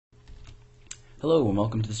Hello and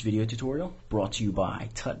welcome to this video tutorial brought to you by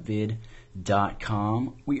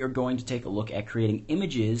tutvid.com. We are going to take a look at creating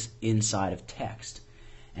images inside of text.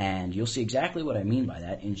 And you'll see exactly what I mean by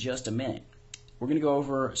that in just a minute. We're going to go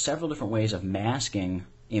over several different ways of masking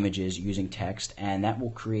images using text, and that will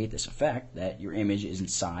create this effect that your image is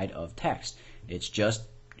inside of text. It's just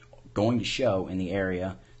going to show in the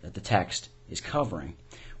area that the text is covering.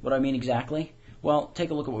 What do I mean exactly? Well, take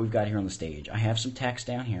a look at what we've got here on the stage. I have some text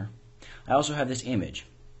down here. I also have this image,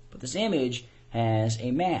 but this image has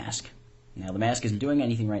a mask. Now the mask isn't doing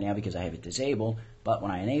anything right now because I have it disabled, but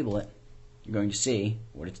when I enable it, you're going to see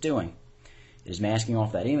what it's doing. It is masking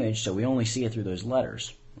off that image, so we only see it through those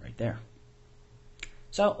letters right there.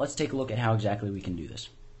 So let's take a look at how exactly we can do this.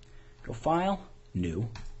 Go File, New.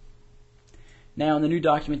 Now in the New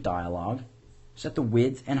Document dialog, set the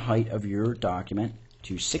width and height of your document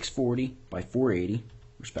to 640 by 480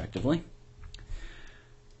 respectively.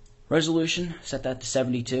 Resolution, set that to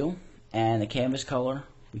 72, and the canvas color,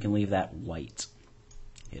 we can leave that white.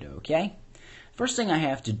 Hit OK. First thing I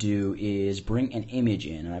have to do is bring an image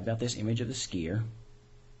in, and I've got this image of the skier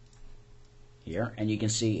here, and you can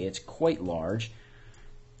see it's quite large.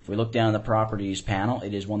 If we look down in the Properties panel,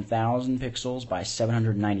 it is 1000 pixels by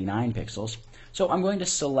 799 pixels. So I'm going to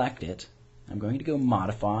select it. I'm going to go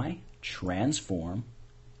Modify, Transform,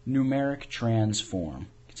 Numeric Transform. You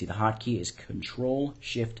can see the hotkey is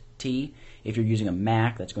Control-Shift-T. If you're using a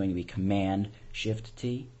Mac, that's going to be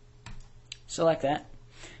Command-Shift-T. Select that.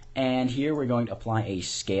 And here we're going to apply a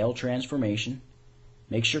scale transformation.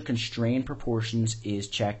 Make sure Constrain Proportions is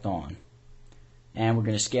checked on. And we're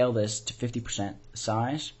going to scale this to 50%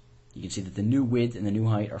 size. You can see that the new width and the new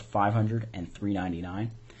height are 500 and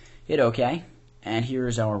 399. Hit OK. And here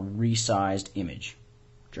is our resized image.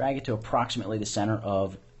 Drag it to approximately the center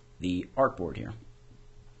of the artboard here.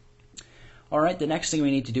 Alright, the next thing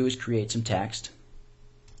we need to do is create some text.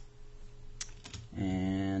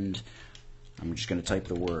 And I'm just going to type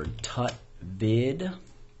the word tutvid.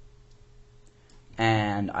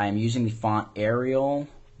 And I'm using the font Arial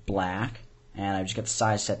Black. And I've just got the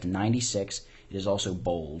size set to 96. It is also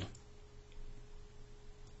bold.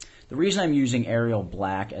 The reason I'm using Arial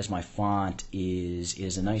Black as my font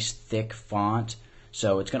is a nice thick font.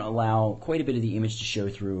 So it's going to allow quite a bit of the image to show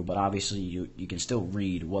through, but obviously you can still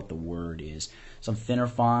read what the word is. Some thinner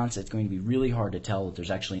fonts, it's going to be really hard to tell that there's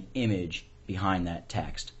actually an image behind that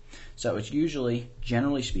text. So it's usually,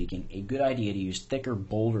 generally speaking, a good idea to use thicker,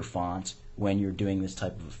 bolder fonts when you're doing this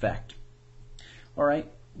type of effect. Alright,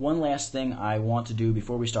 one last thing I want to do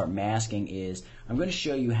before we start masking is I'm going to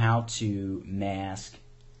show you how to mask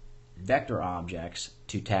vector objects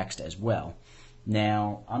to text as well.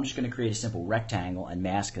 Now, I'm just going to create a simple rectangle and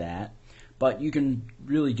mask that, but you can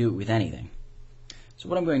really do it with anything. So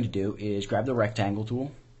what I'm going to do is grab the rectangle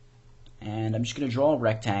tool, and I'm just going to draw a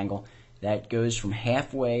rectangle that goes from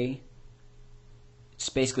halfway, it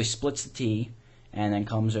basically splits the T, and then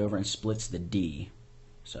comes over and splits the D.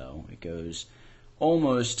 So it goes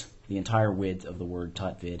almost the entire width of the word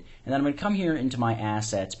tutvid. And then I'm going to come here into my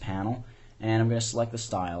Assets panel, and I'm going to select the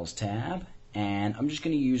Styles tab. And I'm just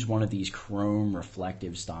going to use one of these chrome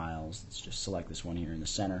reflective styles. Let's just select this one here in the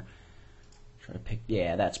center. Try to pick,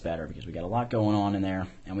 yeah, that's better because we got a lot going on in there,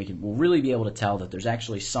 and we'll really be able to tell that there's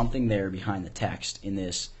actually something there behind the text in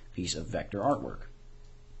this piece of vector artwork.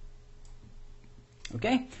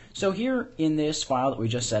 Okay, so here in this file that we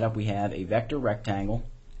just set up, we have a vector rectangle,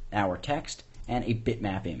 our text, and a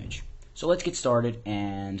bitmap image. So let's get started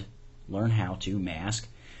and learn how to mask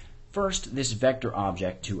first this vector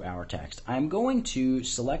object to our text. I'm going to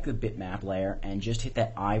select the bitmap layer and just hit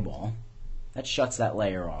that eyeball. That shuts that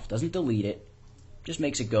layer off. Doesn't delete it, just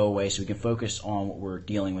makes it go away so we can focus on what we're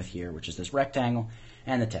dealing with here, which is this rectangle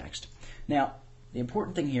and the text. Now, the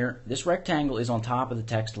important thing here, this rectangle is on top of the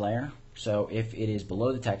text layer, so if it is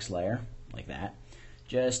below the text layer, like that,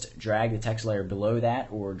 just drag the text layer below that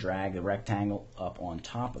or drag the rectangle up on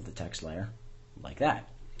top of the text layer, like that.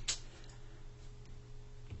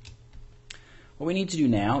 What we need to do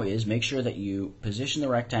now is make sure that you position the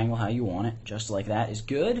rectangle how you want it. Just like that is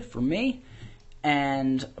good for me.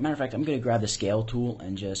 And as a matter of fact, I'm going to grab the scale tool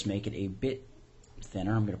and just make it a bit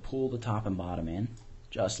thinner. I'm going to pull the top and bottom in,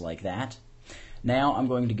 just like that. Now I'm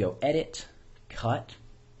going to go Edit, Cut.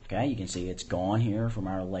 Okay, you can see it's gone here from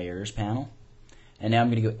our Layers panel. And now I'm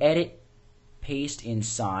going to go Edit, Paste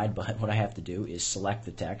Inside, but what I have to do is select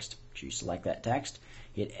the text. So you select that text,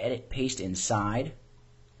 hit Edit, Paste Inside.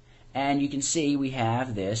 And you can see we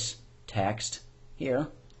have this text here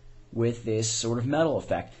with this sort of metal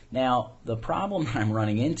effect. Now, the problem I'm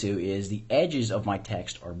running into is the edges of my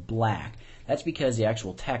text are black. That's because the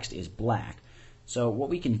actual text is black. So what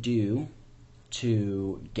we can do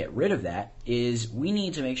to get rid of that is we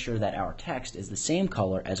need to make sure that our text is the same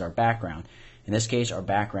color as our background. In this case, our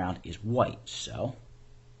background is white. So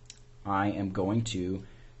I am going to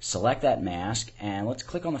select that mask, and let's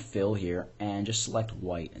click on the fill here and just select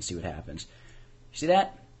white and see what happens. See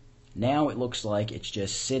that? Now it looks like it's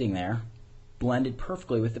just sitting there, blended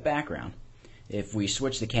perfectly with the background. If we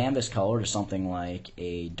switch the canvas color to something like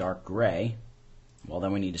a dark gray, well,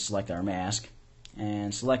 then we need to select our mask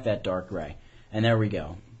and select that dark gray. And there we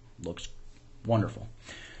go. Looks wonderful.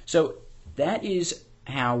 So that is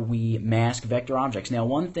how we mask vector objects. Now,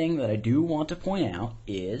 one thing that I do want to point out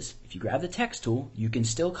is if you grab the text tool, you can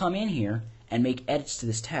still come in here and make edits to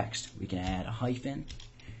this text. We can add a hyphen,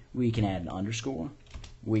 we can add an underscore,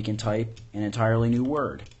 we can type an entirely new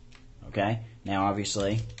word. Okay? Now,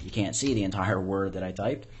 obviously, you can't see the entire word that I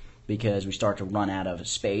typed because we start to run out of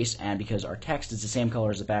space, and because our text is the same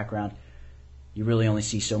color as the background, you really only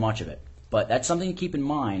see so much of it. But that's something to keep in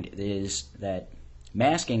mind, is that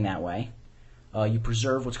masking that way, you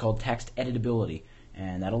preserve what's called text editability,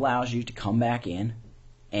 and that allows you to come back in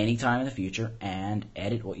anytime in the future and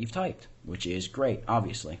edit what you've typed, which is great,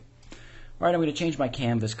 obviously. Alright, I'm going to change my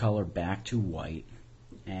canvas color back to white,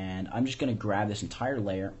 and I'm just going to grab this entire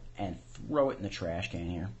layer and throw it in the trash can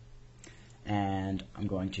here. And I'm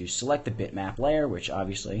going to select the bitmap layer, which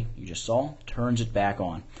obviously you just saw, turns it back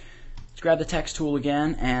on. Let's grab the text tool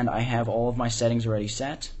again, and I have all of my settings already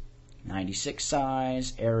set. 96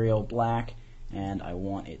 size, Arial black, and I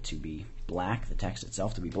want it to be black, the text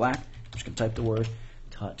itself to be black. I'm just going to type the word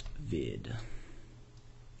tutvid.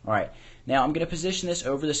 Alright, now I'm going to position this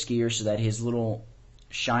over the skier so that his little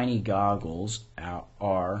shiny goggles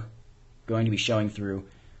are going to be showing through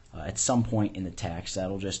at some point in the text.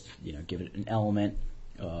 That'll just, give it an element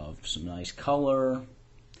of some nice color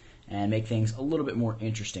and make things a little bit more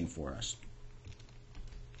interesting for us.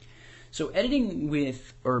 So editing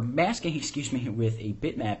with, or masking, with a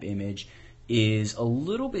bitmap image is a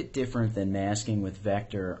little bit different than masking with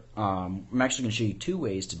vector. I'm actually going to show you two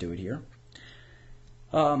ways to do it here.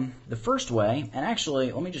 The first way, and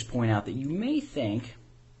actually let me just point out that you may think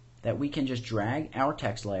that we can just drag our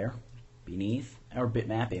text layer beneath our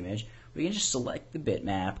bitmap image. We can just select the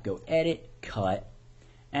bitmap, go edit, cut,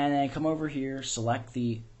 and then come over here, select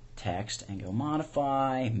the text, and go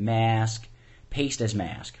modify, mask, paste as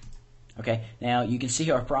mask. Okay, now you can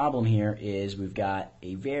see our problem here is we've got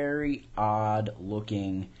a very odd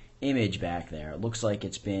looking image back there. It looks like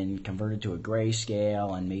it's been converted to a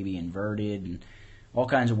grayscale and maybe inverted, and all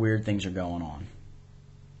kinds of weird things are going on.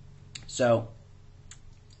 So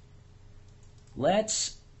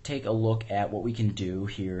let's take a look at what we can do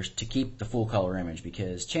here to keep the full color image,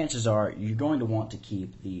 because chances are you're going to want to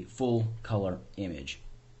keep the full color image.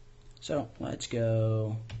 So let's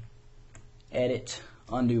go edit,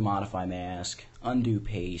 undo, modify, mask, undo,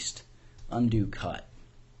 paste, undo, cut.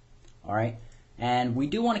 Alright, and we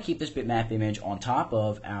do want to keep this bitmap image on top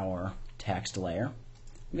of our text layer.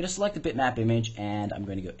 I'm going to select the bitmap image, and I'm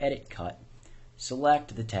going to go edit, cut,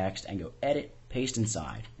 select the text, and go edit, paste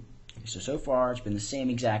inside. So far it's been the same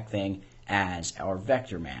exact thing as our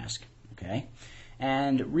vector mask. Okay,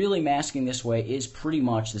 and really masking this way is pretty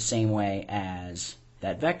much the same way as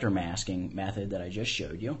that vector masking method that I just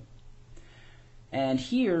showed you. And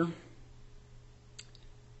here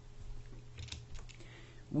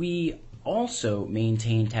we also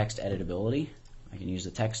maintain text editability. I can use the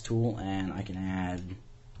text tool and I can add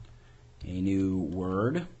a new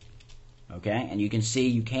word. Okay, and you can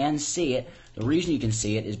see it. The reason you can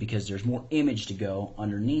see it is because there's more image to go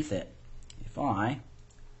underneath it. If I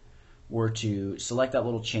were to select that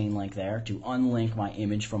little chain link there to unlink my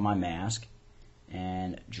image from my mask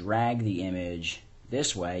and drag the image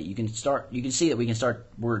this way, you can see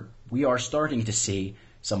that we are starting to see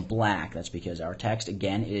some black. That's because our text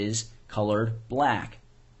again is colored black.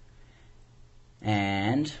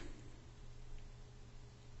 And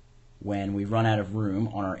when we run out of room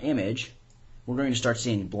on our image, we're going to start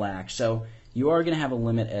seeing black. So you are going to have a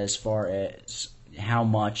limit as far as how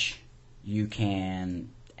much you can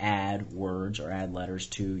add words or add letters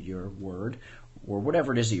to your word, or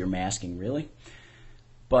whatever it is that you're masking, really.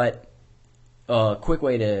 But a quick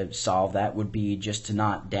way to solve that would be just to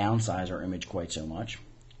not downsize our image quite so much.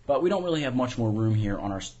 But we don't really have much more room here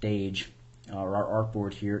on our stage or our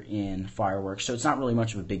artboard here in Fireworks, so it's not really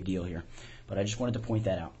much of a big deal here. But I just wanted to point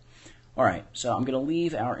that out. Alright, so I'm going to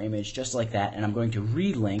leave our image just like that, and I'm going to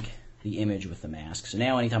relink the image with the mask. So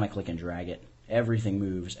now anytime I click and drag it, everything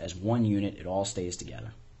moves as one unit. It all stays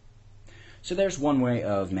together. So there's one way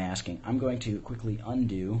of masking. I'm going to quickly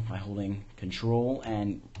undo by holding Control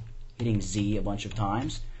and hitting Z a bunch of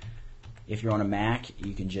times. If you're on a Mac,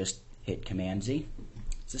 you can just hit hit Command Z.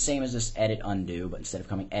 It's the same as this edit undo, but instead of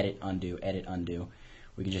coming edit undo,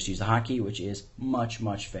 we can just use the hotkey, which is much,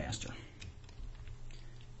 much faster.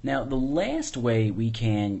 Now, the last way we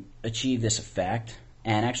can achieve this effect,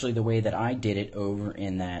 and actually the way that I did it over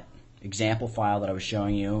in that example file that I was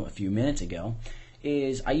showing you a few minutes ago,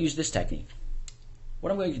 is I use this technique.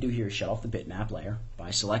 What I'm going to do here is shut off the bitmap layer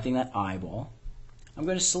by selecting that eyeball. I'm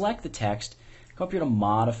going to select the text, come up here to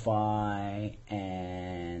modify,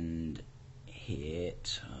 and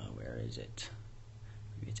hit, where is it?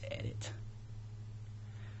 Maybe it's edit.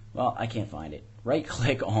 Well, I can't find it. Right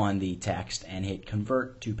click on the text and hit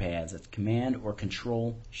convert to paths. That's Command or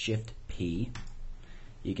Control Shift P.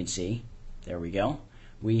 You can see, there we go.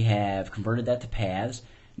 We have converted that to paths.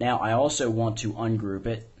 Now I also want to ungroup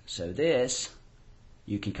it. So this,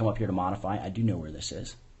 you can come up here to modify. I do know where this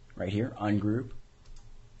is. Right here, ungroup.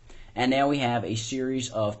 And now we have a series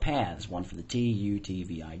of paths, one for the T, U, T,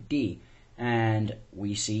 V, I, D. And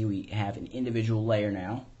we see we have an individual layer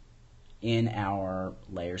now in our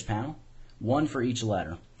layers panel, one for each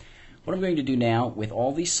letter. What I'm going to do now with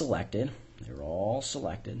all these selected, they're all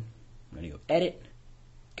selected, I'm going to go edit,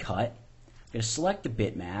 cut, I'm going to select the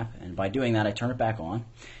bitmap, and by doing that I turn it back on,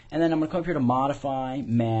 and then I'm going to come up here to modify,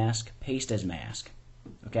 mask, paste as mask.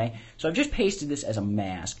 Okay, so I've just pasted this as a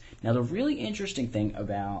mask. Now the really interesting thing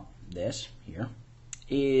about this here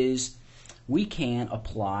is we can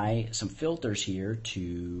apply some filters here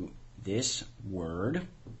to this word.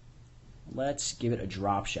 Let's give it a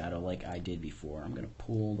drop shadow like I did before. I'm going to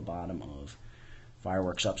pull the bottom of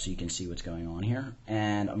Fireworks up so you can see what's going on here.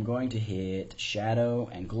 And I'm going to hit shadow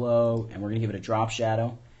and glow, and we're going to give it a drop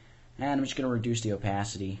shadow. And I'm just going to reduce the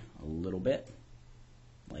opacity a little bit,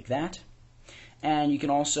 like that. And you can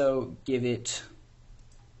also give it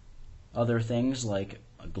other things like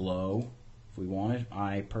a glow if we wanted.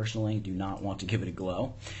 I personally do not want to give it a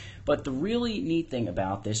glow. But the really neat thing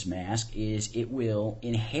about this mask is it will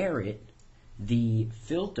inherit the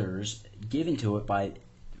filters given to it by,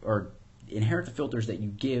 or inherit the filters that you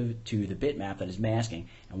give to the bitmap that is masking.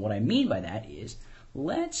 And what I mean by that is,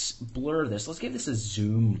 let's blur this. Let's give this a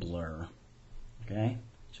zoom blur. Okay?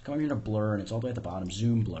 So come over here to blur, and it's all the way at the bottom,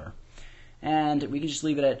 zoom blur. And we can just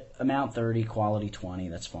leave it at amount 30, quality 20,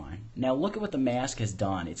 that's fine. Now look at what the mask has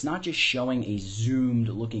done. It's not just showing a zoomed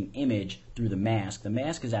looking image through the mask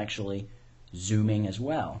is actually zooming as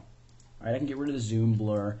well. Alright, I can get rid of the zoom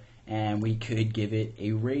blur, and we could give it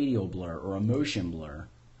a radial blur or a motion blur.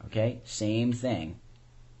 Okay, same thing.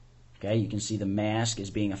 Okay, you can see the mask is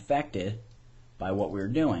being affected by what we're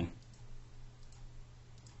doing.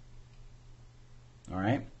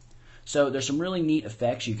 Alright. So there's some really neat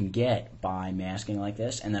effects you can get by masking like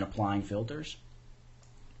this and then applying filters.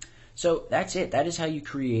 So that's it. That is how you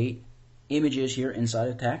create images here inside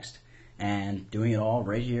of text, and doing it all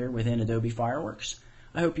right here within Adobe Fireworks.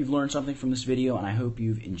 I hope you've learned something from this video, and I hope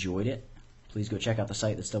you've enjoyed it. Please go check out the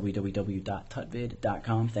site. That's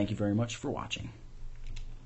www.tutvid.com. Thank you very much for watching.